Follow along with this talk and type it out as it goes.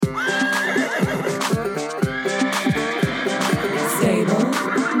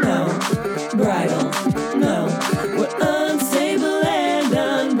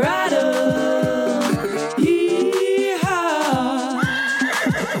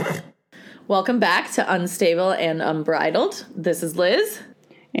Welcome back to Unstable and Unbridled. This is Liz.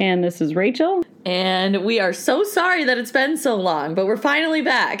 And this is Rachel. And we are so sorry that it's been so long, but we're finally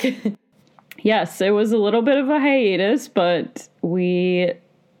back. Yes, it was a little bit of a hiatus, but we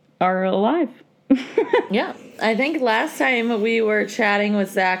are alive. Yeah. I think last time we were chatting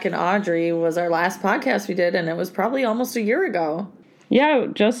with Zach and Audrey was our last podcast we did, and it was probably almost a year ago. Yeah,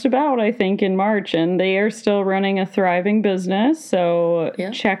 just about, I think, in March. And they are still running a thriving business, so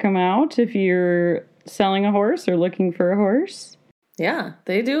Check them out if you're selling a horse or looking for a horse. Yeah,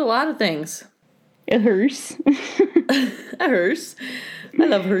 they do a lot of things. A hearse. A hearse. I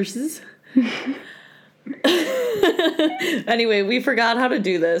love hearses. Anyway, we forgot how to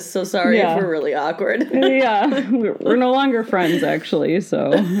do this, so sorry if we're really awkward. Yeah, we're no longer friends, actually,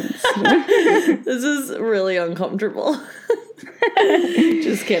 so. This is really uncomfortable.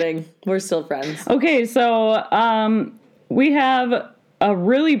 Just kidding. We're still friends. Okay, so we have a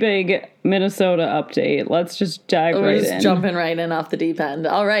really big Minnesota update. Let's just dive right in. We're just jumping right in off the deep end.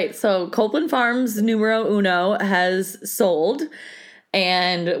 All right, so Copeland Farms Numero Uno has sold,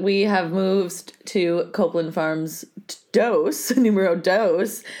 and we have moved to Copeland Farms Numero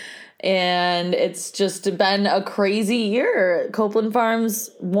Dos, and it's just been a crazy year. Copeland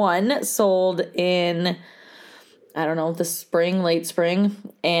Farms 1 sold in, I don't know, the spring, late spring,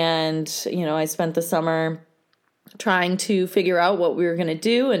 and, you know, I spent the summer trying to figure out what we were going to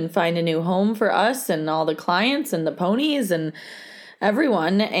do and find a new home for us and all the clients and the ponies and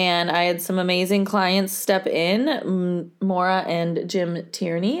everyone. And I had some amazing clients step in, Maura and Jim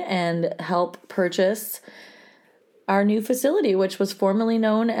Tierney, and help purchase our new facility, which was formerly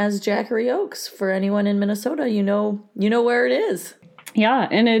known as Jackery Oaks. For anyone in Minnesota, you know where it is. Yeah,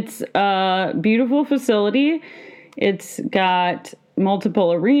 and it's a beautiful facility. It's got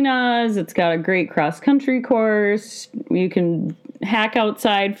multiple arenas. It's got a great cross-country course. You can hack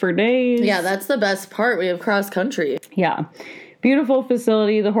outside for days. Yeah, that's the best part. We have cross-country. Yeah. Beautiful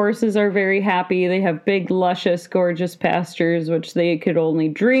facility. The horses are very happy. They have big, luscious, gorgeous pastures, which they could only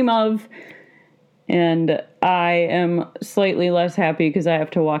dream of. And I am slightly less happy because I have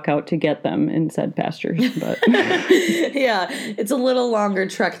to walk out to get them in said pastures. But yeah, it's a little longer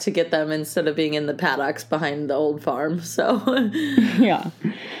trek to get them instead of being in the paddocks behind the old farm. So yeah,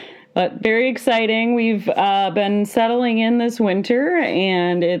 but very exciting. We've been settling in this winter,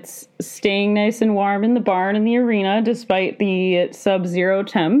 and it's staying nice and warm in the barn and the arena, despite the sub-zero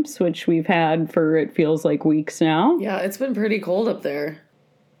temps, which we've had for, it feels like, weeks now. Yeah, it's been pretty cold up there.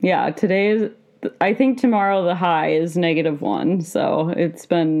 Yeah, I think tomorrow the high is -1, so it's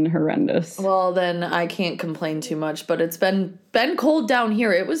been horrendous. Well, then I can't complain too much, but it's been cold down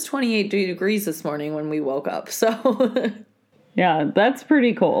here. It was 28 degrees this morning when we woke up, so... Yeah, that's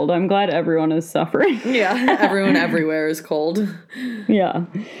pretty cold. I'm glad everyone is suffering. Yeah, everyone everywhere is cold. Yeah,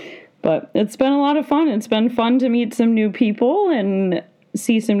 but it's been a lot of fun. It's been fun to meet some new people and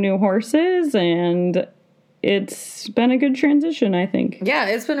see some new horses, and it's been a good transition, I think. Yeah,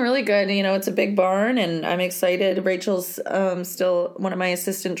 it's been really good. You know, it's a big barn, and I'm excited. Rachel's still one of my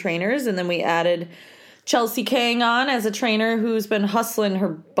assistant trainers, and then we added Chelsea Kang on as a trainer who's been hustling her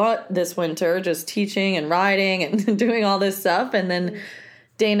butt this winter, just teaching and riding and doing all this stuff. And then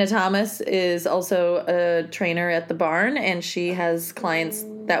Dana Thomas is also a trainer at the barn, and she has clients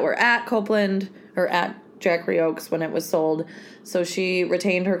that were at Copeland or at Jackery Oaks when it was sold. So she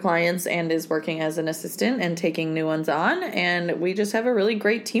retained her clients and is working as an assistant and taking new ones on. And we just have a really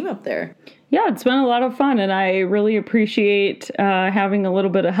great team up there. Yeah, it's been a lot of fun, and I really appreciate having a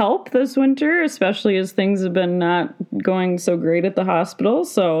little bit of help this winter, especially as things have been not going so great at the hospital.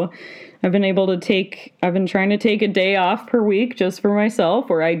 So I've been trying to take a day off per week just for myself,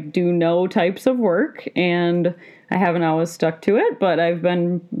 where I do no types of work, and I haven't always stuck to it, but I've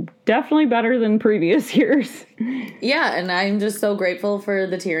been definitely better than previous years. Yeah, and I'm just so grateful for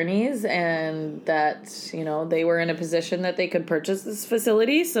the Tierneys, and that, you know, they were in a position that they could purchase this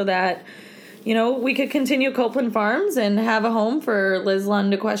facility so that, you know, we could continue Copeland Farms and have a home for Liz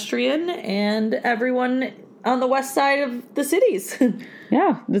Lund Equestrian and everyone on the west side of the cities.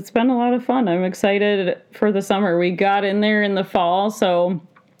 Yeah, it's been a lot of fun. I'm excited for the summer. We got in there in the fall, so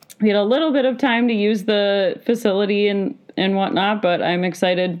we had a little bit of time to use the facility and whatnot, but I'm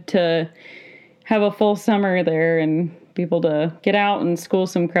excited to have a full summer there and be able to get out and school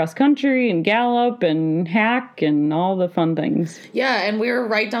some cross country and gallop and hack and all the fun things. Yeah, and we were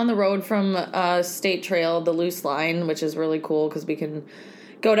right down the road from State Trail, the Loose Line, which is really cool because we can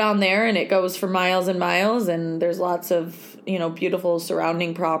go down there and it goes for miles and miles, and there's lots of, you know, beautiful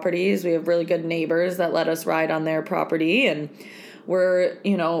surrounding properties. We have really good neighbors that let us ride on their property, and we're,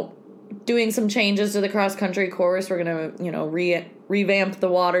 you know, doing some changes to the cross country course. We're going to, revamp the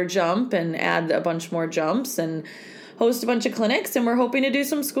water jump and add a bunch more jumps and host a bunch of clinics. And we're hoping to do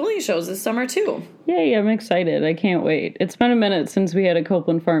some schooling shows this summer too. Yay, I'm excited. I can't wait. It's been a minute since we had a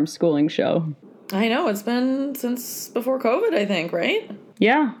Copeland Farms schooling show. I know. It's been since before COVID, I think, right?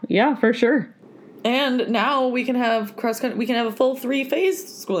 Yeah, for sure. And now we can have a full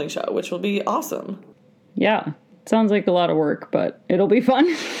 3-phase schooling show, which will be awesome. Yeah. Sounds like a lot of work, but it'll be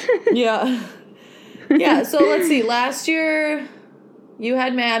fun. Yeah. Yeah, so let's see. Last year, you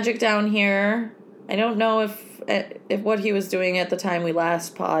had Magic down here. I don't know if what he was doing at the time we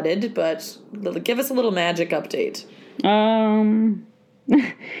last podded, but give us a little Magic update.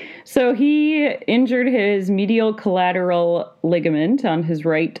 So he injured his medial collateral ligament on his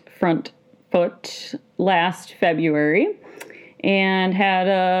right front foot last February, and had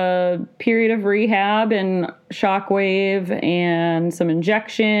a period of rehab and shockwave and some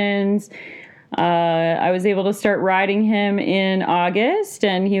injections. I was able to start riding him in August,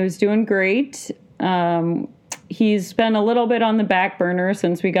 and he was doing great. He's been a little bit on the back burner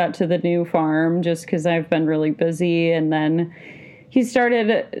since we got to the new farm, just because I've been really busy. And then he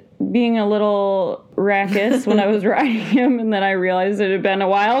started being a little raucous when I was riding him, and then I realized it had been a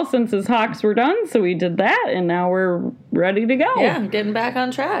while since his hocks were done, so we did that, and now we're ready to go. Yeah, getting back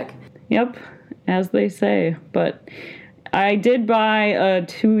on track. Yep, as they say. But I did buy a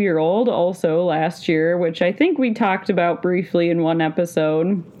 2-year-old also last year, which I think we talked about briefly in one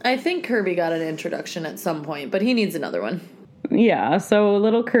episode. I think Kirby got an introduction at some point, but he needs another one. Yeah, so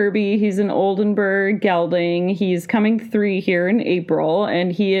little Kirby, he's an Oldenburg gelding. He's coming 3 here in April,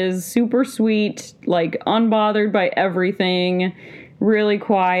 and he is super sweet, like unbothered by everything, really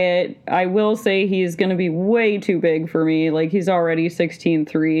quiet. I will say he's going to be way too big for me. Like, he's already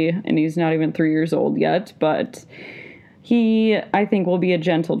 16'3", and he's not even 3 years old yet, but he, I think, will be a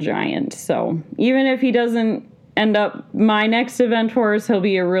gentle giant. So even if he doesn't end up my next event horse, he'll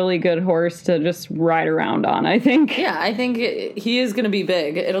be a really good horse to just ride around on, I think. Yeah, I think he is going to be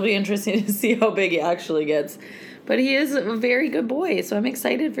big. It'll be interesting to see how big he actually gets. But he is a very good boy, so I'm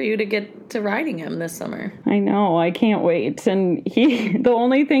excited for you to get to riding him this summer. I know, I can't wait. And the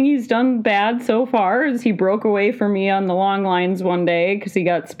only thing he's done bad so far is he broke away from me on the long lines one day because he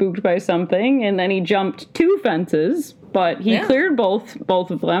got spooked by something, and then he jumped 2 fences, but he cleared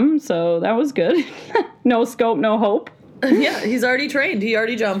both of them, so that was good. No scope, no hope. Yeah, he's already trained. He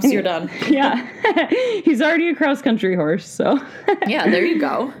already jumps. You're done. Yeah, he's already a cross-country horse, so. Yeah, there you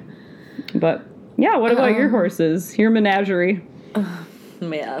go. But yeah, what about your horses? Your menagerie?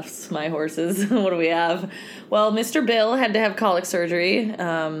 Yes, my horses. What do we have? Well, Mr. Bill had to have colic surgery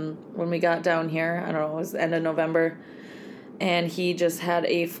when we got down here. I don't know, it was the end of November. And he just had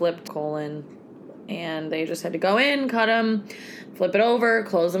a flipped colon. And they just had to go in, cut him, flip it over,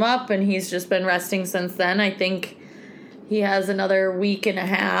 close him up. And he's just been resting since then. I think he has another week and a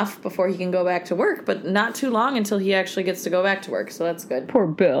half before he can go back to work, but not too long until he actually gets to go back to work, so that's good. Poor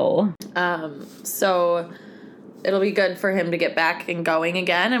Bill. So it'll be good for him to get back and going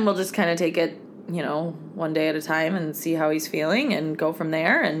again, and we'll just kind of take it, one day at a time and see how he's feeling and go from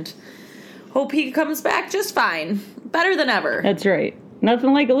there, and hope he comes back just fine. Better than ever. That's right.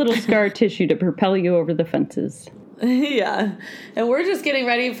 Nothing like a little scar tissue to propel you over the fences. Yeah. And we're just getting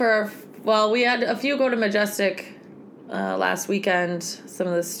ready for, we had a few go to Majestic last weekend. Some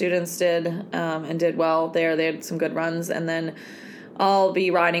of the students did and did well there. They had some good runs. And then I'll be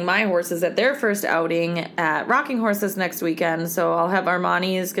riding my horses at their first outing at Rocking Horses next weekend. So I'll have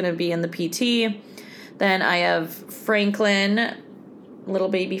Armani is going to be in the PT. Then I have Franklin. Little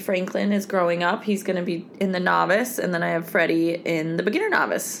baby Franklin is growing up. He's going to be in the novice. And then I have Freddie in the beginner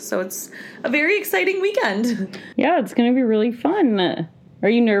novice. So it's a very exciting weekend. Yeah, it's going to be really fun. Are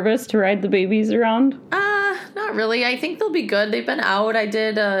you nervous to ride the babies around? Not really. I think they'll be good. They've been out. I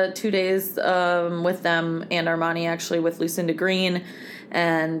did 2 days with them and Armani, actually, with Lucinda Green.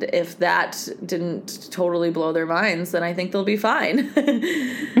 And if that didn't totally blow their minds, then I think they'll be fine.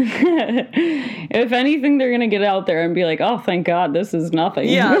 If anything, they're going to get out there and be like, oh, thank God, this is nothing.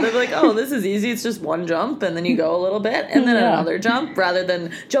 Yeah, they're like, oh, this is easy. It's just one jump, and then you go a little bit, and then another jump, rather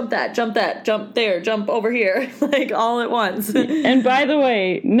than jump that, jump there, jump over here, like all at once. And by the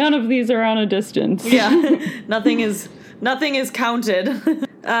way, none of these are on a distance. Yeah, nothing is counted.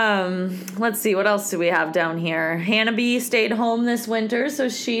 Let's see, what else do we have down here? Hannah B stayed home this winter, so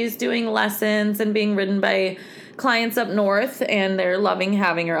she's doing lessons and being ridden by clients up north, and they're loving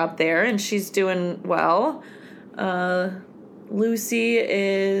having her up there, and she's doing well. Lucy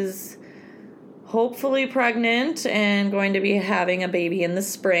is hopefully pregnant and going to be having a baby in the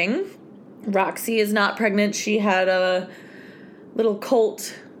spring. Roxy is not pregnant. She had a little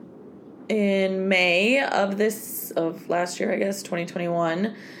colt in May of last year, I guess,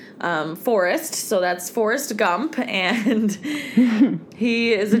 2021. Forrest, so that's Forrest Gump, and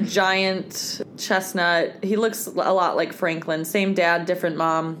he is a giant chestnut. He looks a lot like Franklin. Same dad, different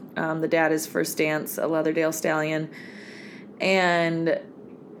mom. The dad is First Dance, a Leatherdale stallion, and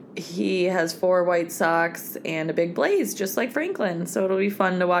he has 4 white socks and a big blaze, just like Franklin. So it'll be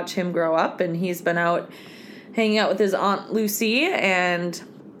fun to watch him grow up, and he's been out hanging out with his Aunt Lucy and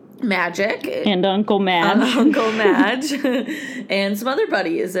Magic. And Uncle Madge. Uncle Madge. And some other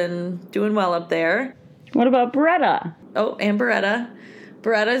buddies, and doing well up there. What about Beretta? Oh, and Beretta.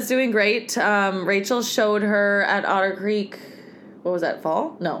 Beretta's doing great. Rachel showed her at Otter Creek. What was that,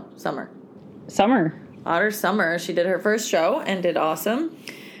 fall? No, summer. Otter Summer. She did her first show and did awesome.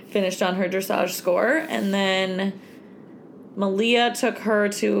 Finished on her dressage score. And then Malia took her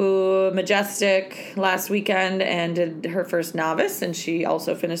to Majestic last weekend and did her first novice, and she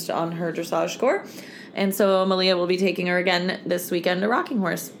also finished on her dressage score. And so Malia will be taking her again this weekend to Rocking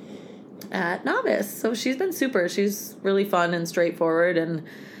Horse at novice. So she's been super. She's really fun and straightforward and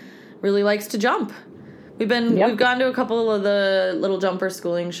really likes to jump. We've gone to a couple of the little jumper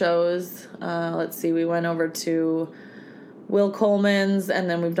schooling shows. Let's see, we went over to Will Coleman's, and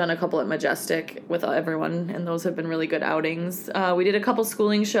then we've done a couple at Majestic with everyone, and those have been really good outings. We did a couple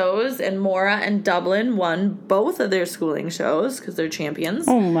schooling shows, and Mora and Dublin won both of their schooling shows because they're champions.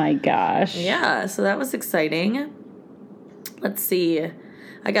 Oh my gosh. Yeah, so that was exciting. Let's see.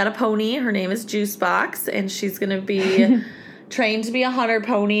 I got a pony. Her name is Juicebox, and she's going to be trained to be a hunter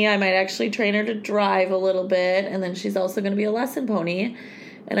pony. I might actually train her to drive a little bit, and then she's also going to be a lesson pony.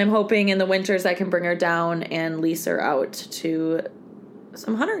 And I'm hoping in the winters I can bring her down and lease her out to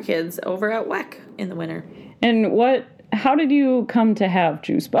some hunter kids over at WEC in the winter. And how did you come to have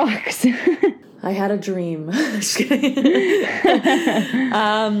Juicebox? I had a dream. Just kidding.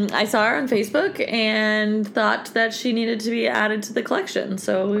 I saw her on Facebook and thought that she needed to be added to the collection.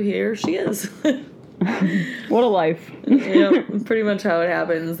 So here she is. What a life. Yeah, pretty much how it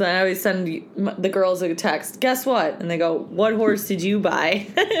happens. I always send the girls a text, guess what? And they go, what horse did you buy?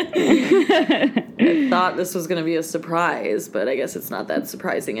 I thought this was going to be a surprise, but I guess it's not that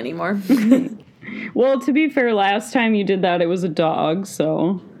surprising anymore. Well, to be fair, last time you did that, it was a dog,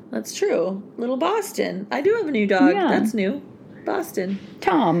 so. That's true. Little Boston. I do have a new dog. Yeah. That's new. Boston.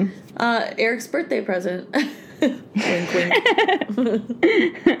 Tom. Eric's birthday present. Wink, wink.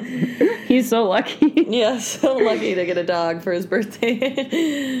 He's so lucky. Yeah, so lucky to get a dog for his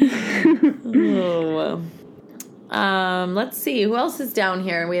birthday. Oh, let's see. Who else is down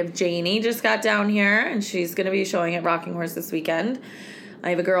here? We have Janie just got down here, and she's going to be showing at Rocking Horse this weekend. I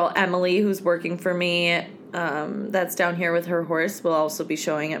have a girl, Emily, who's working for me. That's down here with her horse. Will also be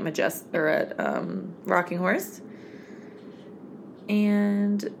showing at Rocking Horse.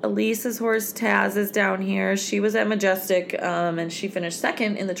 And Elise's horse, Taz, is down here. She was at Majestic, and she finished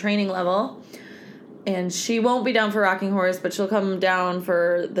second in the training level. And she won't be down for Rocking Horse, but she'll come down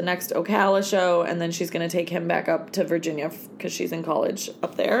for the next Ocala show, and then she's going to take him back up to Virginia because she's in college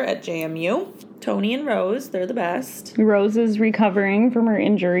up there at JMU. Tony and Rose, they're the best. Rose is recovering from her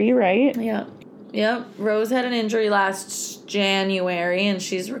injury, right? Yeah. Yep. Rose had an injury last January, and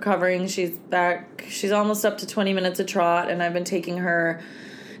she's recovering. She's back. She's almost up to 20 minutes a trot, and I've been taking her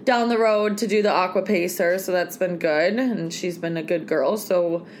down the road to do the Aqua Pacer, so that's been good, and she's been a good girl,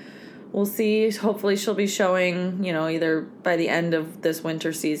 so we'll see. Hopefully she'll be showing, either by the end of this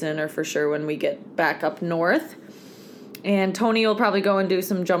winter season or for sure when we get back up north. And Tony will probably go and do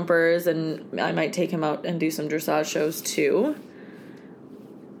some jumpers, and I might take him out and do some dressage shows too.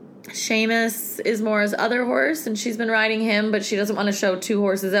 Seamus is Mora's other horse, and she's been riding him, but she doesn't want to show 2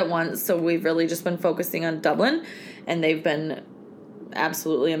 horses at once, so we've really just been focusing on Dublin, and they've been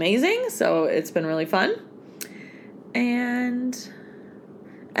absolutely amazing, so it's been really fun. And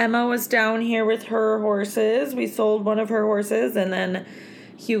Emma was down here with her horses. We sold one of her horses, and then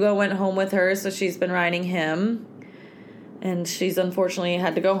Hugo went home with her, so she's been riding him. And she's unfortunately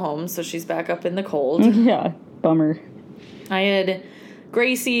had to go home, so she's back up in the cold. Yeah, bummer. I had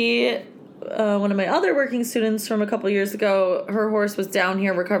Gracie, one of my other working students from a couple years ago. Her horse was down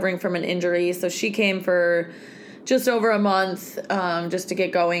here recovering from an injury, so she came for just over a month just to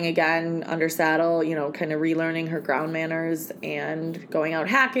get going again under saddle, kind of relearning her ground manners and going out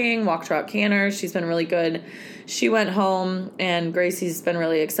hacking, walk, trot, canter. She's been really good. She went home, and Gracie's been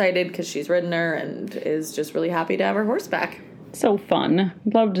really excited because she's ridden her and is just really happy to have her horse back. So fun.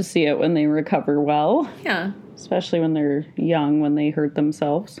 Love to see it when they recover well. Yeah. Especially when they're young, when they hurt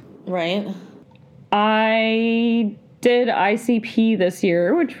themselves. Right. I did ICP this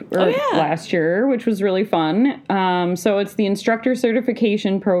year, last year, which was really fun. So it's the instructor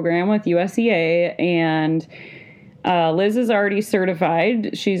certification program with USEA, and Liz is already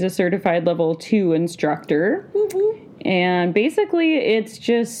certified. She's a certified level 2 instructor. Mm-hmm. And basically it's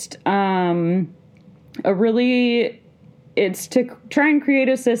just it's to try and create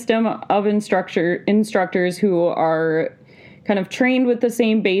a system of instructors who are kind of trained with the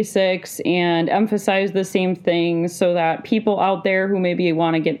same basics and emphasize the same things, so that people out there who maybe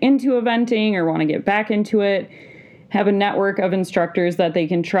want to get into eventing or want to get back into it have a network of instructors that they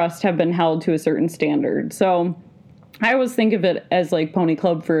can trust have been held to a certain standard. So I always think of it as like Pony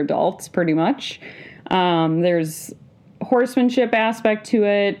Club for adults, pretty much. There's horsemanship aspect to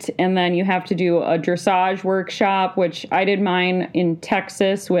it, and then you have to do a dressage workshop, which I did mine in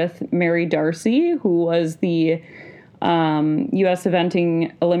Texas with Mary Darcy, who was the U.S.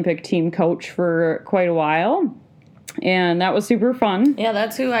 eventing Olympic team coach for quite a while, and that was super fun. Yeah,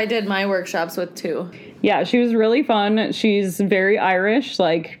 that's who I did my workshops with too. Yeah, she was really fun. She's very Irish,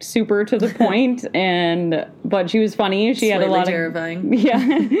 like super to the point, but she was funny. She had a lot terrifying.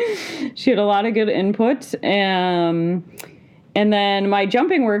 She had a lot of good input. And then my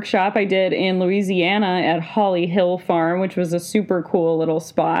jumping workshop I did in Louisiana at Holly Hill Farm, which was a super cool little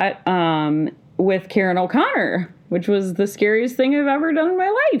spot, with Karen O'Connor, which was the scariest thing I've ever done in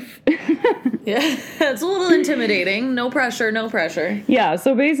my life. Yeah, it's a little intimidating. No pressure, no pressure. Yeah,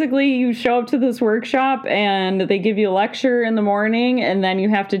 so basically you show up to this workshop and they give you a lecture in the morning, and then you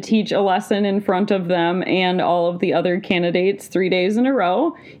have to teach a lesson in front of them and all of the other candidates 3 days in a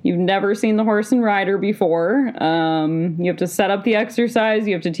row. You've never seen the horse and rider before. You have to set up the exercise.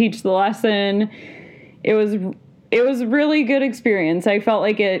 You have to teach the lesson. It was a really good experience. I felt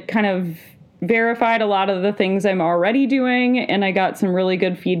like it kind of verified a lot of the things I'm already doing, and I got some really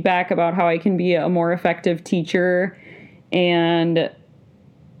good feedback about how I can be a more effective teacher, and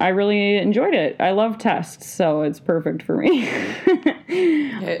I really enjoyed it. I love tests, so it's perfect for me.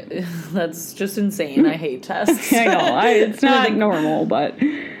 That's just insane. I hate tests. I know. It's not normal, but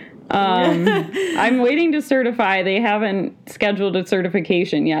I'm waiting to certify. They haven't scheduled a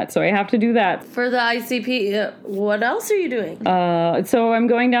certification yet, so I have to do that. For the ICP, what else are you doing? So I'm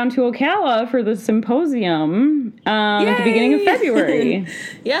going down to Ocala for the symposium at the beginning of February.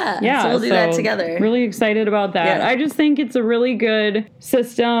 Yeah, so we'll do that together. Really excited about that. Yeah. I just think it's a really good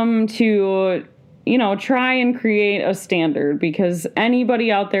system to, try and create a standard, because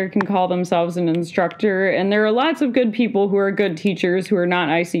anybody out there can call themselves an instructor, and there are lots of good people who are good teachers who are not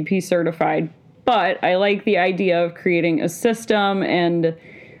ICP certified. But I like the idea of creating a system and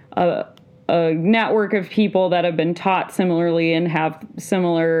a network of people that have been taught similarly and have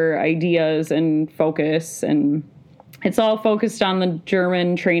similar ideas and focus, and it's all focused on the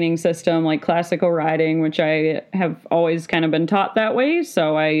German training system, like classical riding, which I have always kind of been taught that way,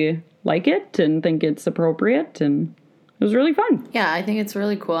 so I like it and think it's appropriate, and it was really fun. Yeah, I think it's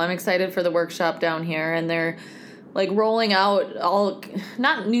really cool. I'm excited for the workshop down here, and they're like rolling out all,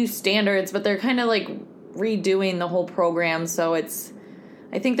 not new standards, but they're kind of like redoing the whole program, so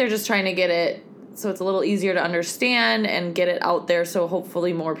I think they're just trying to get it so it's a little easier to understand and get it out there, so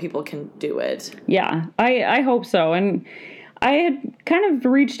hopefully more people can do it. Yeah, I hope so. And I had kind of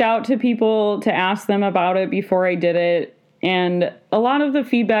reached out to people to ask them about it before I did it, and a lot of the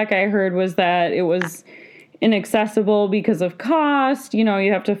feedback I heard was that it was inaccessible because of cost. You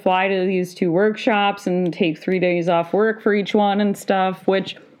have to fly to these 2 workshops and take 3 days off work for each one and stuff,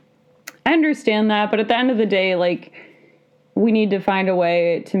 which I understand that, but at the end of the day, like, we need to find a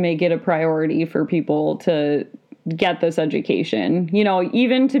way to make it a priority for people to get this education.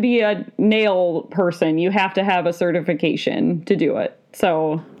 Even to be a nail person, you have to have a certification to do it.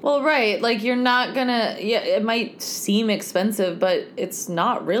 So, well, right, like, you're not gonna, it might seem expensive, but it's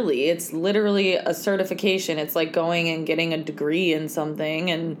not really. It's literally a certification. It's like going and getting a degree in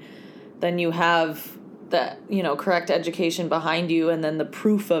something, and then you have the, correct education behind you, and then the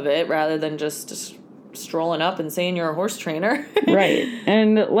proof of it, rather than just strolling up and saying you're a horse trainer. Right.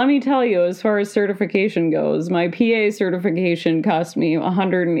 And let me tell you, as far as certification goes, my PA certification cost me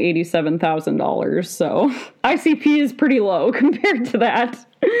 $187,000. So ICP is pretty low compared to that.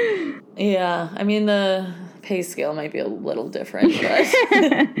 Yeah. I mean, the pay scale might be a little different, but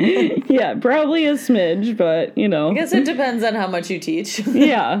yeah, probably a smidge, but I guess it depends on how much you teach.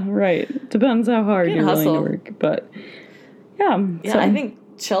 Yeah, right. Depends how hard you're willing to work. But yeah. Yeah, so. I think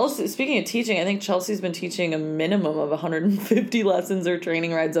Chelsea, speaking of teaching, I think Chelsea's been teaching a minimum of 150 lessons or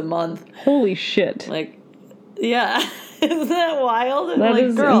training rides a month. Holy shit. Like, yeah. Isn't that wild? That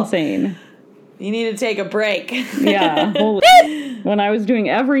is insane. You need to take a break. Yeah. Holy When I was doing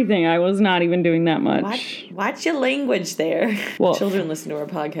everything, I was not even doing that much. Watch your language there. Well, children listen to our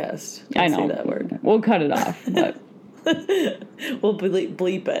podcast. I know. Say that word. We'll cut it off. But. We'll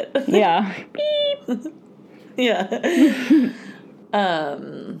bleep it. Yeah. Beep. Yeah.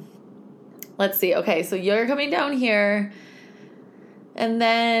 Let's see. Okay, so you're coming down here, and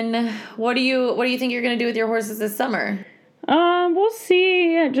then what do you think you're gonna do with your horses this summer? We'll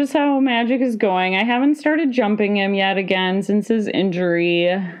see just how Magic is going. I haven't started jumping him yet again since his injury.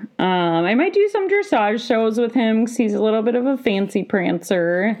 I might do some dressage shows with him because he's a little bit of a fancy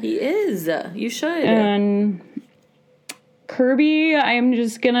prancer. He is. You should. And Kirby, I'm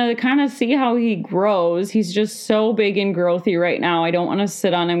just gonna kind of see how he grows. He's just so big and growthy right now. I don't want to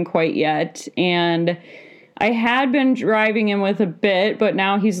sit on him quite yet. And I had been driving him with a bit, but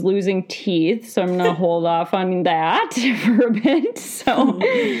now he's losing teeth, so I'm gonna hold off on that for a bit. So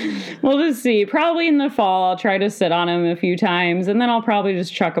we'll just see. Probably in the fall, I'll try to sit on him a few times, and then I'll probably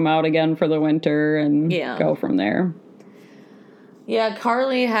just chuck him out again for the winter and go from there. Yeah,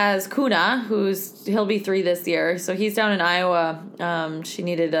 Carly has Kuna, he'll be 3 this year. So he's down in Iowa. She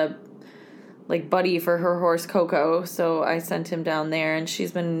needed a buddy for her horse Coco, so I sent him down there, and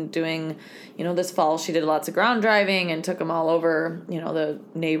she's been doing, this fall she did lots of ground driving and took him all over, the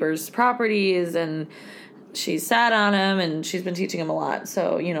neighbors' properties, and she sat on him, and she's been teaching him a lot.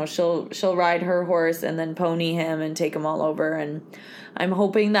 So, she'll ride her horse and then pony him and take him all over, and I'm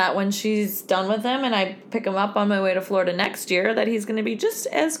hoping that when she's done with him and I pick him up on my way to Florida next year, that he's going to be just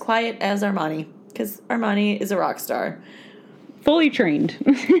as quiet as Armani, because Armani is a rock star. Fully trained.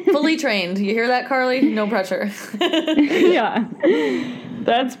 Fully trained. You hear that, Carly? No pressure. Yeah.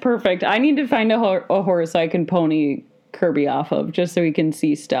 That's perfect. I need to find a horse I can pony Kirby off of just so he can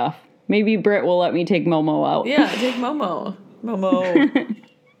see stuff. Maybe Britt will let me take Momo out. Yeah, take Momo. Momo.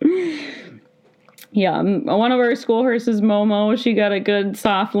 Yeah, one of our school horses, Momo, she got a good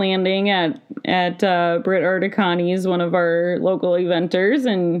soft landing at Britt Articani's, one of our local eventers,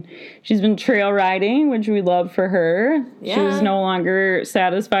 and she's been trail riding, which we love for her. Yeah. She was no longer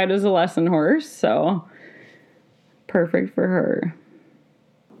satisfied as a lesson horse, so perfect for her.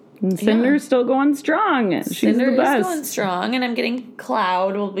 And Cinder's still going strong. She's the best. Is going strong, and I'm getting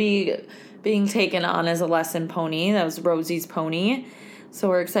Cloud will be being taken on as a lesson pony. That was Rosie's pony. So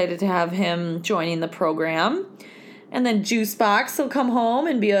we're excited to have him joining the program. And then Juicebox will come home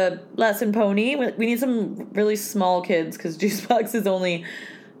and be a lesson pony. We need some really small kids because Juicebox is only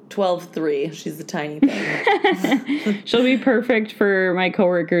 12'3". She's a tiny thing. She'll be perfect for my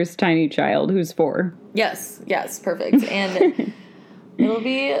coworker's tiny child who's 4. Yes, perfect. And it'll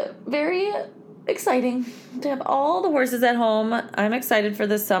be very exciting to have all the horses at home. I'm excited for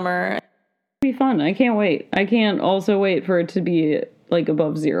this summer. It'll be fun. I can't wait. I can't also wait for it to be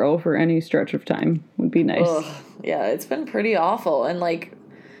above 0 for any stretch of time. Would be nice. Ugh, yeah, it's been pretty awful, and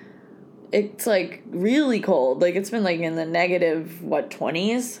it's really cold. It's been in the negative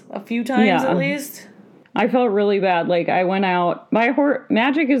 20s a few times at least. I felt really bad. I went out.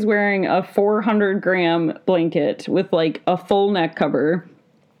 Magic is wearing a 400-gram blanket with a full neck cover.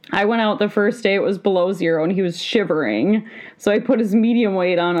 I went out the first day, it was below 0, and he was shivering. So I put his medium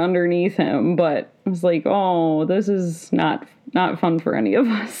weight on underneath him, but I was oh, this is not fun for any of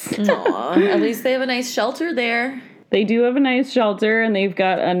us. Aw, at least they have a nice shelter there. They do have a nice shelter, and they've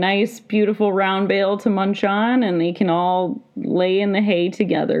got a nice, beautiful round bale to munch on, and they can all lay in the hay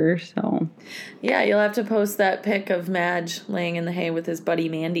together, so. Yeah, you'll have to post that pic of Madge laying in the hay with his buddy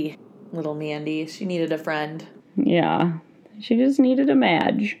Mandy. Little Mandy. She needed a friend. Yeah. She just needed a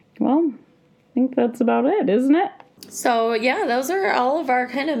Madge. Well, I think that's about it, isn't it? So, yeah, those are all of our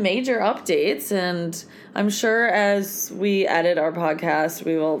kind of major updates, and I'm sure as we edit our podcast,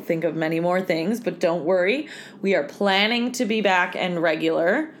 we will think of many more things, but don't worry. We are planning to be back and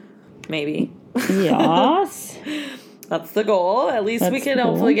regular. Maybe. Yes. That's the goal. At least we can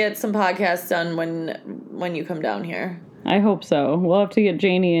hopefully get some podcasts done when you come down here. I hope so. We'll have to get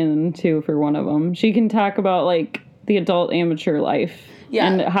Janie in, too, for one of them. She can talk about, the adult amateur life. Yeah.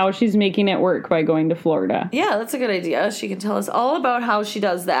 And how she's making it work by going to Florida. Yeah, that's a good idea. She can tell us all about how she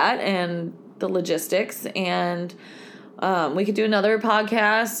does that and the logistics. And we could do another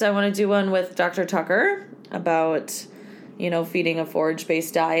podcast. I want to do one with Dr. Tucker about, feeding a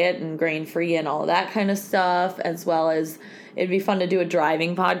forage-based diet and grain-free and all of that kind of stuff, as well as it'd be fun to do a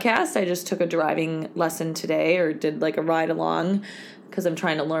driving podcast. I just took a driving lesson today, or did a ride-along, because I'm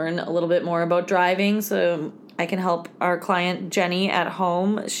trying to learn a little bit more about driving, so I can help our client Jenny at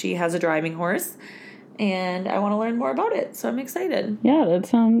home. She has a driving horse, and I want to learn more about it, so I'm excited. Yeah, that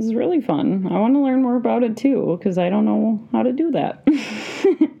sounds really fun. I want to learn more about it, too, because I don't know how to do that.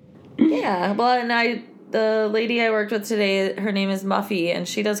 Yeah, well, and the lady I worked with today, her name is Muffy, and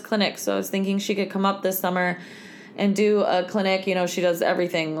she does clinics. So I was thinking she could come up this summer and do a clinic. You know, she does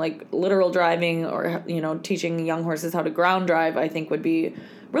everything, like literal driving or, you know, teaching young horses how to ground drive, I think would be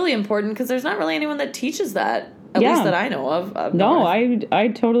really important because there's not really anyone that teaches that, at least that I know of. No, I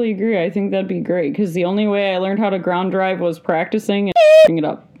totally agree. I think that'd be great because the only way I learned how to ground drive was practicing and it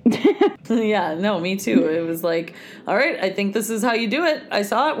up. Yeah, no, me too. It was like, all right, I think this is how you do it. I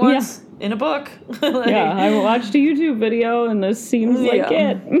saw it once in a book. I watched a YouTube video and this seems like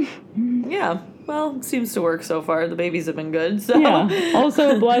it. Yeah. Well, it seems to work so far. The babies have been good. So. Yeah.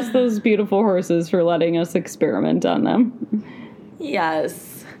 Also, bless those beautiful horses for letting us experiment on them.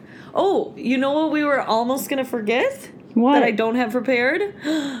 Yes. Oh, you know what we were almost going to forget? What? That I don't have prepared?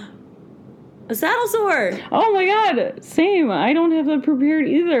 A saddle sore. Oh my god. Same. I don't have that prepared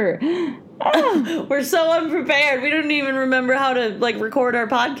either. We're so unprepared. We don't even remember how to, like, record our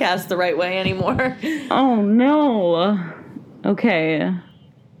podcast the right way anymore. Oh, no. Okay.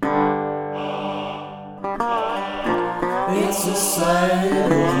 It's a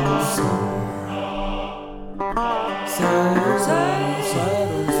saddle sore.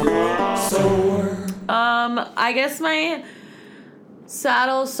 I guess my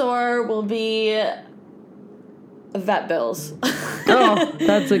saddle sore will be vet bills. Oh,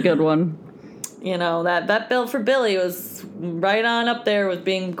 that's a good one. You know, that vet bill for Billy was right on up there with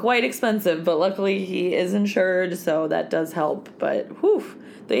being quite expensive, but luckily he is insured, so that does help. But, whew,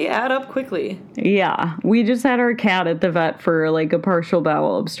 they add up quickly. Yeah. We just had our cat at the vet for, like, a partial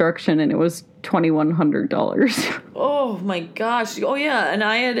bowel obstruction, and it was $2,100. Oh, my gosh. Oh, yeah,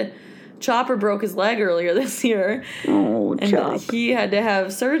 and Chopper broke his leg earlier this year. Oh, and Chop. he had to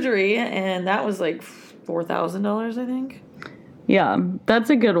have surgery, and that was like $4,000, I think. Yeah, that's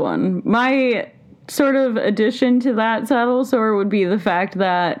a good one. My sort of addition to that saddle sore would be the fact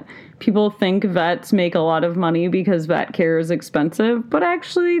that people think vets make a lot of money because vet care is expensive, but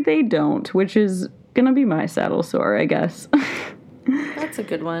actually they don't, which is going to be my saddle sore, I guess. That's a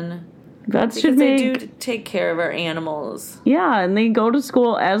good one. Vets Because should they make... do take care of our animals. Yeah, and they go to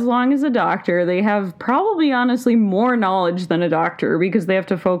school as long as a doctor. They have probably, honestly, more knowledge than a doctor because they have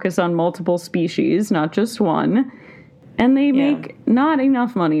to focus on multiple species, not just one. And they make not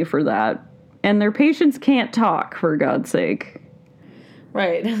enough money for that. And their patients can't talk, for God's sake.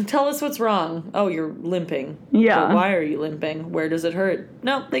 Right. Tell us what's wrong. Oh, you're limping. Yeah. But why are you limping? Where does it hurt?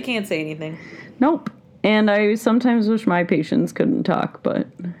 No, they can't say anything. Nope. And I sometimes wish my patients couldn't talk, but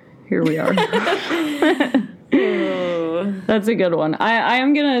here we are. That's a good one. I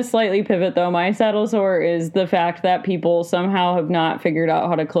am going to slightly pivot, though. My saddle sore is the fact that people somehow have not figured out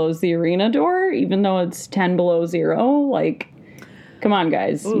how to close the arena door, even though it's 10 below zero. Like, come on,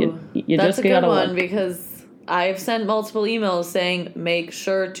 guys. You That's just a good gotta one look. because I've sent multiple emails saying, make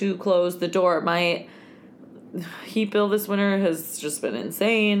sure to close the door. My heat bill this winter has just been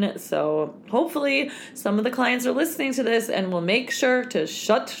insane. So hopefully some of the clients are listening to this and will make sure to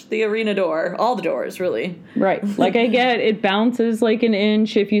shut the arena door. All the doors, really. Right. Like, I get it bounces like an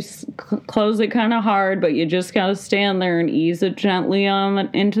inch if you close it kind of hard, but you just gotta stand there and ease it gently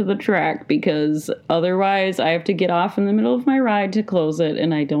into the track because otherwise I have to get off in the middle of my ride to close it,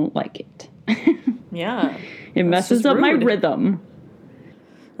 and I don't like it. Yeah. It messes up my rhythm.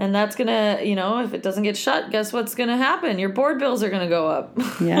 And that's gonna, you know, if it doesn't get shut, guess what's gonna happen? Your board bills are gonna go up.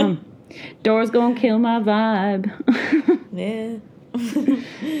 Yeah. Door's gonna kill my vibe. Yeah.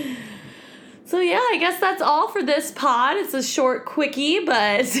 So yeah, I guess that's all for this pod. It's a short quickie,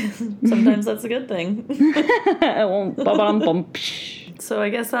 but sometimes that's a good thing. So I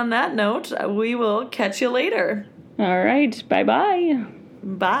guess on that note, we will catch you later. All right. Bye-bye.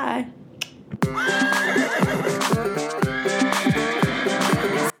 Bye.